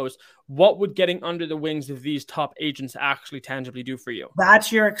with the most, what would getting under the wings of these top agents actually tangibly do for you?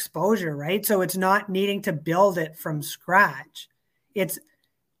 That's your exposure, right? So it's not needing to build it from scratch. It's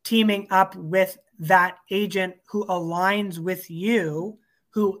teaming up with that agent who aligns with you,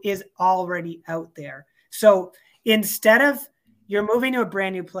 who is already out there. So instead of you're moving to a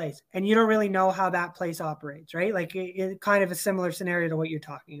brand new place and you don't really know how that place operates, right? Like it kind of a similar scenario to what you're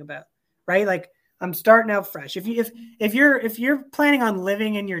talking about, right? Like I'm starting out fresh. If you're planning on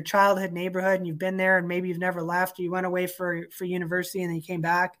living in your childhood neighborhood and you've been there and maybe you've never left, or you went away for university and then you came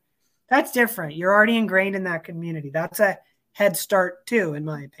back, that's different. You're already ingrained in that community. That's a head start too, in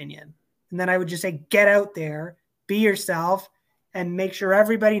my opinion. And then I would just say, get out there, be yourself, and make sure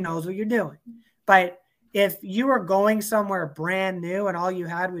everybody knows what you're doing. But if you were going somewhere brand new and all you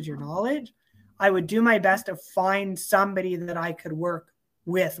had was your knowledge, I would do my best to find somebody that I could work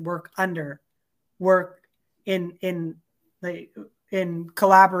with, work under, work in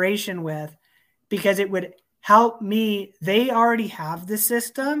collaboration with, because it would help me. They already have the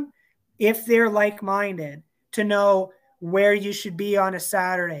system, if they're like-minded, to know where you should be on a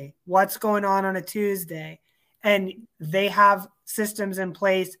Saturday, what's going on a Tuesday. And they have systems in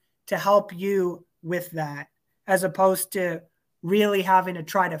place to help you with that, as opposed to really having to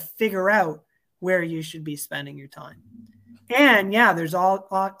try to figure out where you should be spending your time. And yeah, there's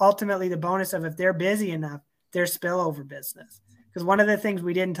ultimately the bonus of if they're busy enough, there's spillover business. Because one of the things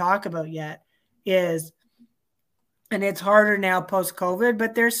we didn't talk about yet is, and it's harder now post-COVID,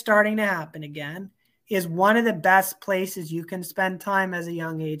 but they're starting to happen again, is one of the best places you can spend time as a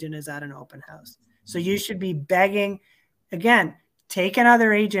young agent is at an open house. So you should be begging, again, take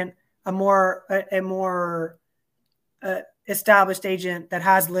another agent, a more established agent that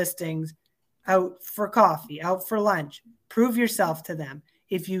has listings, out for coffee, out for lunch. Prove yourself to them.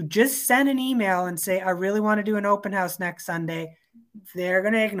 If you just send an email and say, I really want to do an open house next Sunday, they're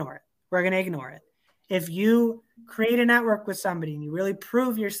going to ignore it. We're going to ignore it. If you create a network with somebody and you really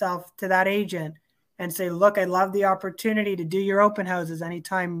prove yourself to that agent and say, look, I love the opportunity to do your open houses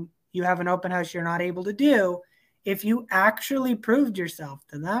anytime you have an open house you're not able to do. If you actually proved yourself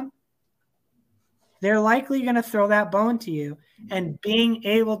to them, they're likely going to throw that bone to you. And being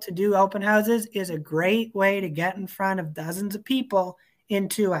able to do open houses is a great way to get in front of dozens of people in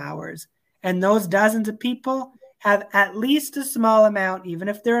 2 hours. And those dozens of people have at least a small amount, even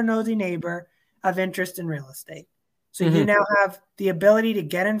if they're a nosy neighbor, of interest in real estate. So you now have the ability to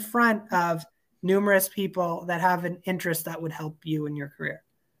get in front of numerous people that have an interest that would help you in your career.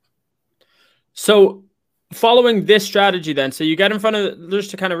 So following this strategy then, so you get in front of,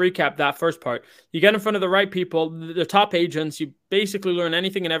 just to kind of recap that first part, you get in front of the right people, the top agents, you basically learn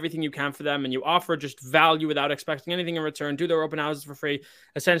anything and everything you can for them, and you offer just value without expecting anything in return, do their open houses for free.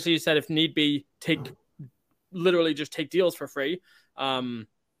 Essentially, you said if need be, literally just take deals for free.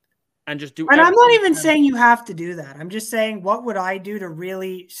 And just do. And I'm not even saying you have to do that. I'm just saying, what would I do to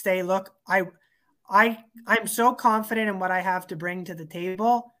really say, look, I'm so confident in what I have to bring to the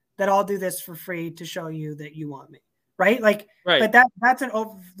table that I'll do this for free to show you that you want me. Right. Like, right. But that's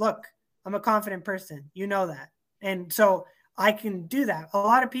look, I'm a confident person. You know that. And so I can do that. A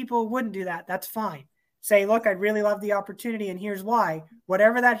lot of people wouldn't do that. That's fine. Say, look, I'd really love the opportunity. And here's why.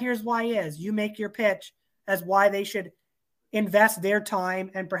 Whatever that here's why is, you make your pitch as why they should invest their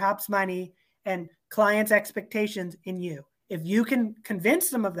time and perhaps money and clients' expectations in you. If you can convince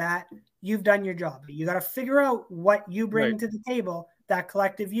them of that, you've done your job. But you got to figure out what you bring to the table, that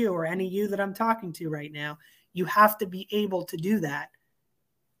collective you or any you that I'm talking to right now. You have to be able to do that.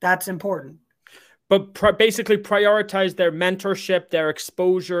 That's important. But basically prioritize their mentorship, their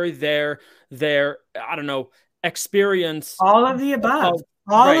exposure, their I don't know, experience. All of the above.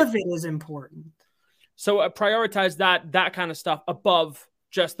 All of it is important. So prioritize that kind of stuff above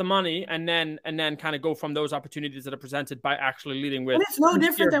just the money, and then kind of go from those opportunities that are presented by actually leading with. And it's no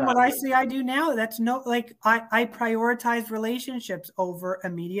different than what I say I do now. That's like I prioritize relationships over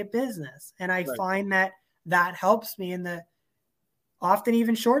immediate business, and I find that helps me in the often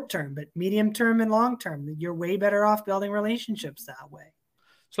even short term, but medium term and long term. You're way better off building relationships that way.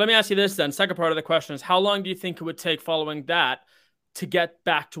 So let me ask you this then. Second part of the question is, how long do you think it would take following that to get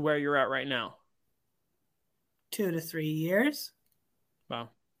back to where you're at right now? 2 to 3 years. Wow.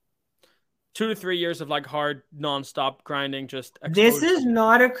 2 to 3 years of like hard, nonstop grinding, just exposure. This is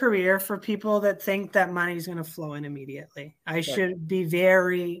not a career for people that think that money is going to flow in immediately. I should be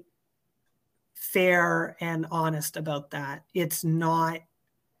very fair and honest about that. It's not.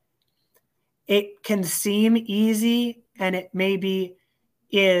 It can seem easy, and it maybe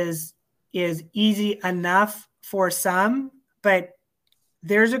is easy enough for some, but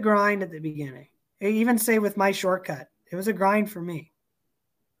there's a grind at the beginning. I even say with my shortcut, it was a grind for me.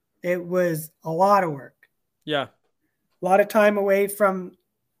 It was a lot of work. Yeah. A lot of time away from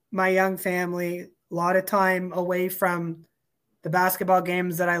my young family, a lot of time away from the basketball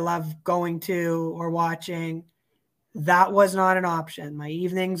games that I love going to or watching. That was not an option. My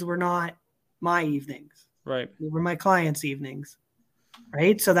evenings were not my evenings. Right. They were my clients' evenings.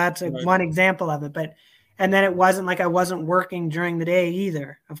 Right. So that's one example of it. And then it wasn't like I wasn't working during the day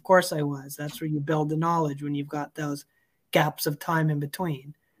either. Of course I was. That's where you build the knowledge, when you've got those gaps of time in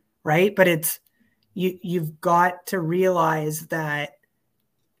between. Right. But it's, you've got to realize that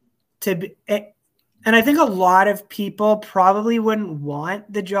and I think a lot of people probably wouldn't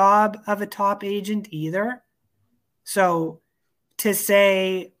want the job of a top agent either. So to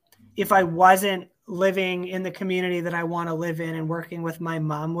say, if I wasn't living in the community that I want to live in and working with my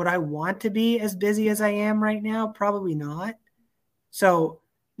mom, would I want to be as busy as I am right now? Probably not. So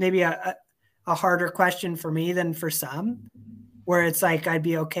maybe a harder question for me than for some, where it's like, I'd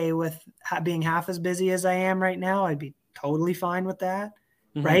be okay with being half as busy as I am right now. I'd be totally fine with that.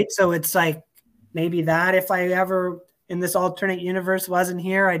 Mm-hmm. Right. So it's like, maybe that if I ever in this alternate universe wasn't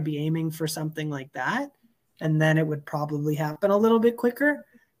here, I'd be aiming for something like that. And then it would probably happen a little bit quicker.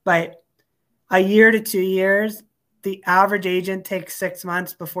 But a year to 2 years, the average agent takes 6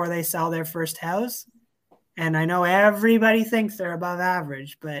 months before they sell their first house. And I know everybody thinks they're above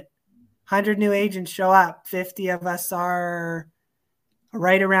average, but 100 new agents show up. 50 of us are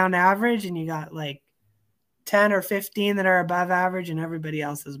right around average, and you got like 10 or 15 that are above average, and everybody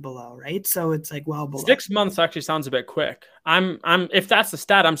else is below, right? So it's like well below. 6 months actually sounds a bit quick. If that's the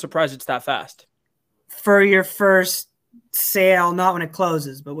stat, I'm surprised it's that fast. For your first sale, not when it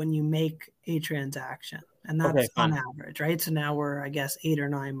closes, but when you make a transaction. And that's on average, right? So now we're, I guess, 8 or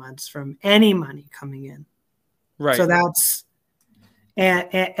 9 months from any money coming in. Right. So that's,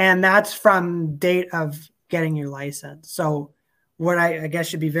 and that's from date of getting your license. So what I guess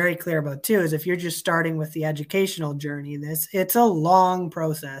should be very clear about too is if you're just starting with the educational journey, it's a long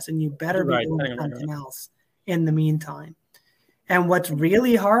process, and you better be doing something else in the meantime. And what's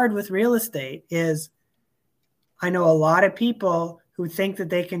really hard with real estate is I know a lot of people who think that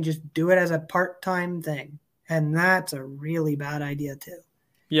they can just do it as a part-time thing. And that's a really bad idea too.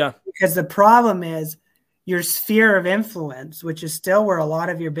 Yeah. Because the problem is your sphere of influence, which is still where a lot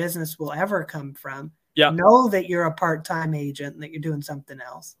of your business will ever come from. Yeah. Know that you're a part-time agent and that you're doing something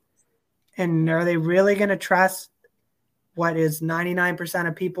else. And are they really going to trust what is 99%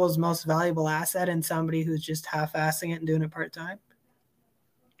 of people's most valuable asset in somebody who's just half-assing it and doing it part-time?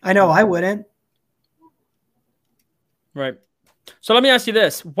 I know I wouldn't. Right. So let me ask you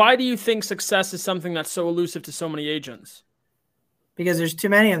this. Why do you think success is something that's so elusive to so many agents? Because there's too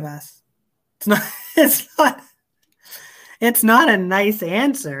many of us. It's not a nice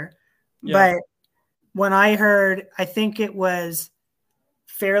answer. Yeah. But when I heard, I think it was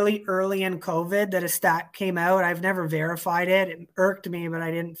fairly early in COVID that a stat came out. I've never verified it. It irked me, but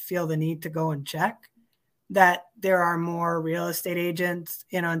I didn't feel the need to go and check that there are more real estate agents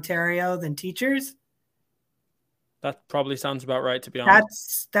in Ontario than teachers. That probably sounds about right, to be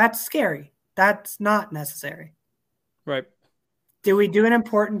honest. That's scary. That's not necessary. Right. Do we do an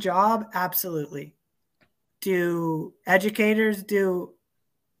important job? Absolutely. Do educators do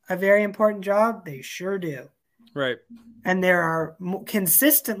a very important job? They sure do. Right. And there are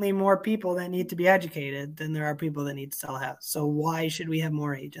consistently more people that need to be educated than there are people that need to sell a house. So why should we have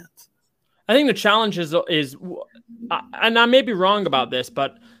more agents? I think the challenge is, and I may be wrong about this,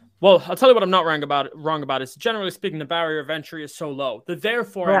 but well, I'll tell you what I'm not wrong about is generally speaking, the barrier of entry is so low.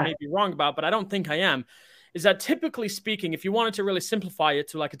 Therefore, I may be wrong about, but I don't think I am, is that typically speaking, if you wanted to really simplify it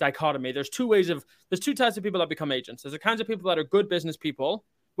to like a dichotomy, there's two types of people that become agents. There's the kinds of people that are good business people,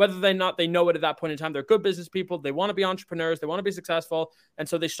 whether they know it at that point in time. They're good business people. They want to be entrepreneurs. They want to be successful. And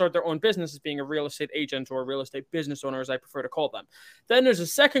so they start their own business as being a real estate agent or a real estate business owner, as I prefer to call them. Then there's a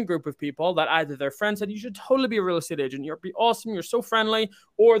second group of people that either their friends said, you should totally be a real estate agent. You'll be awesome. You're so friendly.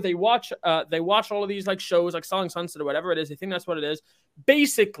 Or they watch all of these like shows like Selling Sunset or whatever it is. They think that's what it is.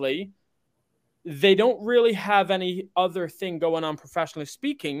 Basically, they don't really have any other thing going on professionally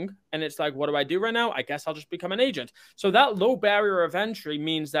speaking. And it's like, what do I do right now? I guess I'll just become an agent. So that low barrier of entry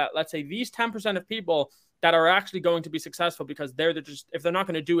means that, let's say, these 10% of people that are actually going to be successful because if they're not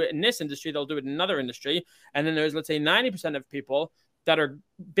going to do it in this industry, they'll do it in another industry. And then there's, let's say, 90% of people that are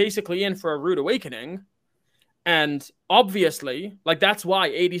basically in for a rude awakening. And obviously, like, that's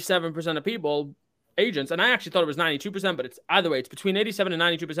why 87% of people, agents, and I actually thought it was 92%, but it's either way, it's between 87 and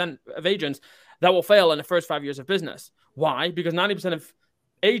 92% of agents that will fail in the first 5 years of business. Why? Because 90% of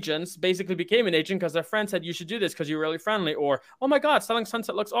agents basically became an agent because their friend said, you should do this because you're really friendly, or, oh my God, Selling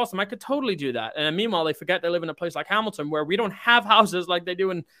Sunset looks awesome. I could totally do that. And meanwhile, they forget they live in a place like Hamilton where we don't have houses like they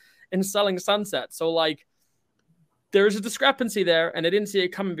do in Selling Sunset. So like, there's a discrepancy there, and they didn't see it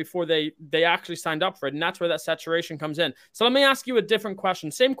coming before they actually signed up for it. And that's where that saturation comes in. So let me ask you a different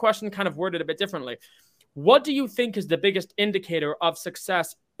question. Same question, kind of worded a bit differently. What do you think is the biggest indicator of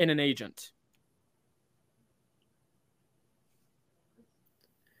success in an agent?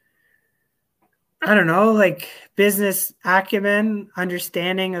 I don't know, like business acumen,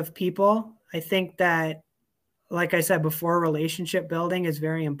 understanding of people. I think that, like I said before, relationship building is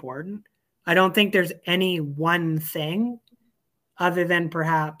very important. I don't think there's any one thing other than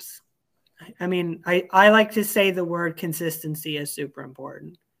perhaps, I mean, I like to say the word consistency is super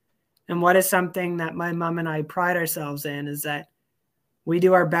important. And what is something that my mom and I pride ourselves in is that we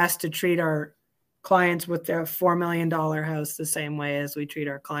do our best to treat our clients with their $4 million house the same way as we treat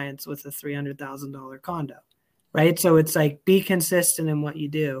our clients with a $300,000 condo, right? So it's like, be consistent in what you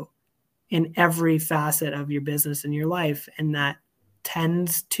do in every facet of your business and your life. And that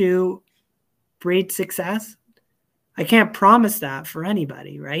tends to breed success. I can't promise that for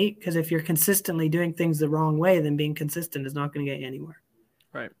anybody, right? Because if you're consistently doing things the wrong way, then being consistent is not going to get you anywhere.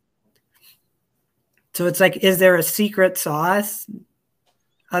 Right. So it's like, is there a secret sauce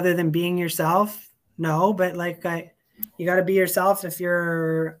other than being yourself? No, but like you got to be yourself if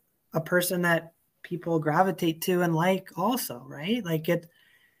you're a person that people gravitate to and like also, right? Like it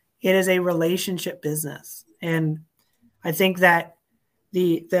is a relationship business. And I think that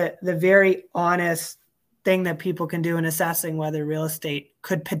the very honest thing that people can do in assessing whether real estate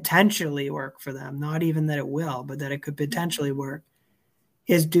could potentially work for them, not even that it will, but that it could potentially work,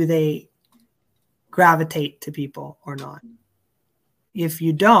 is do they gravitate to people or not? If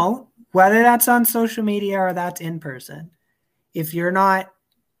you don't, whether that's on social media or that's in person, if you're not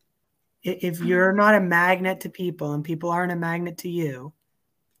a magnet to people and people aren't a magnet to you,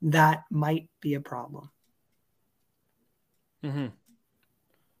 that might be a problem. Mm-hmm.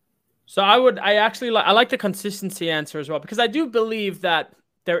 So I like the consistency answer as well, because I do believe that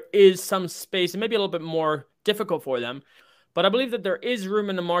there is some space, and maybe a little bit more difficult for them, but I believe that there is room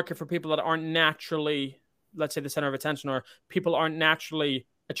in the market for people that aren't naturally, let's say, the center of attention, or people aren't naturally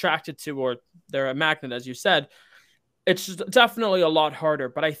attracted to, or they're a magnet, as you said. It's definitely a lot harder.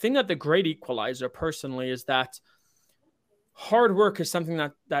 But I think that the great equalizer personally is that hard work is something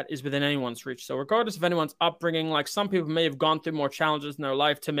that is within anyone's reach. So regardless of anyone's upbringing, like some people may have gone through more challenges in their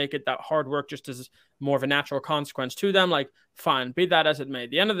life to make it that hard work just as more of a natural consequence to them. Like, fine, be that as it may.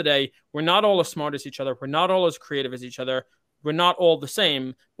 At the end of the day, we're not all as smart as each other. We're not all as creative as each other. We're not all the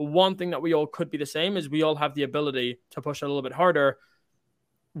same. But one thing that we all could be the same is we all have the ability to push a little bit harder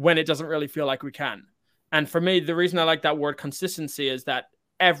when it doesn't really feel like we can. And for me, the reason I like that word consistency is that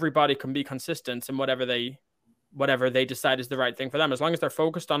everybody can be consistent in whatever they decide is the right thing for them. As long as they're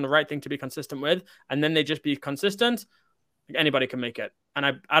focused on the right thing to be consistent with, and then they just be consistent, anybody can make it. And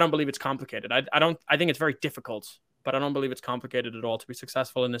I don't believe it's complicated. I think it's very difficult, but I don't believe it's complicated at all to be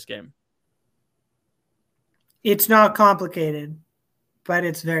successful in this game. It's not complicated, but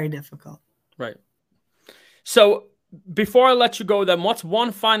it's very difficult. Right. So before I let you go, then, what's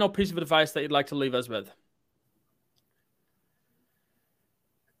one final piece of advice that you'd like to leave us with?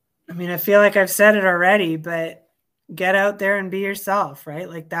 I mean, I feel like I've said it already, but get out there and be yourself, right?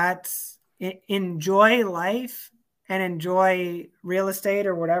 Like enjoy life and enjoy real estate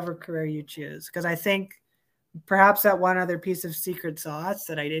or whatever career you choose. Because I think perhaps that one other piece of secret sauce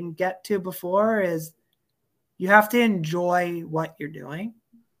that I didn't get to before is you have to enjoy what you're doing,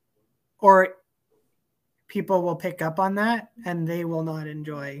 or people will pick up on that and they will not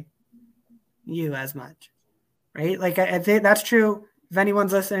enjoy you as much, right? Like I think that's true. If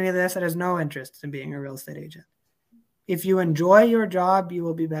anyone's listening to this that has no interest in being a real estate agent, if you enjoy your job, you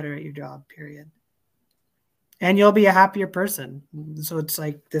will be better at your job, period. And you'll be a happier person. So it's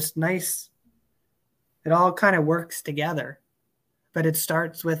like this nice, it all kind of works together, but it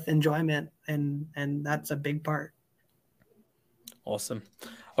starts with enjoyment, and that's a big part. Awesome.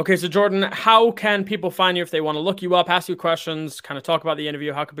 Okay, so Jordan, how can people find you if they want to look you up, ask you questions, kind of talk about the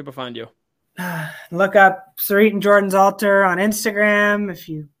interview? How can people find you? Look up Sarit and Jordan Zalter on Instagram. If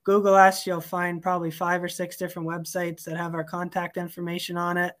you Google us, you'll find probably 5 or 6 different websites that have our contact information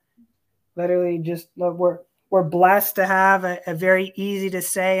on it. Literally, just we're blessed to have a very easy to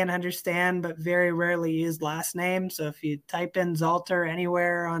say and understand, but very rarely used last name. So if you type in Zalter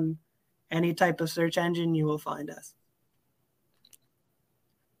anywhere on any type of search engine, you will find us.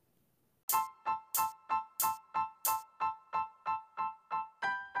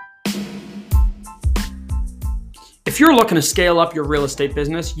 If you're looking to scale up your real estate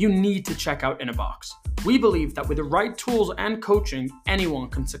business, you need to check out In a Box. We believe that with the right tools and coaching, anyone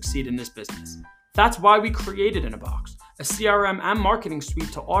can succeed in this business. That's why we created In a Box, a CRM and marketing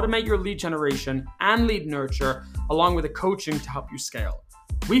suite to automate your lead generation and lead nurture, along with the coaching to help you scale.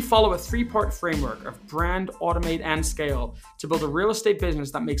 We follow a 3-part framework of brand, automate, and scale to build a real estate business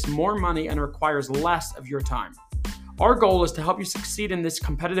that makes more money and requires less of your time. Our goal is to help you succeed in this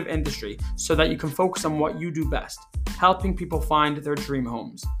competitive industry so that you can focus on what you do best, helping people find their dream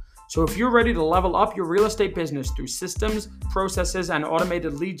homes. So if you're ready to level up your real estate business through systems, processes, and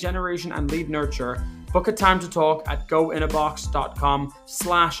automated lead generation and lead nurture, book a time to talk at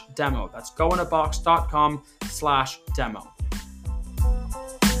goinabox.com/demo. That's goinabox.com/demo.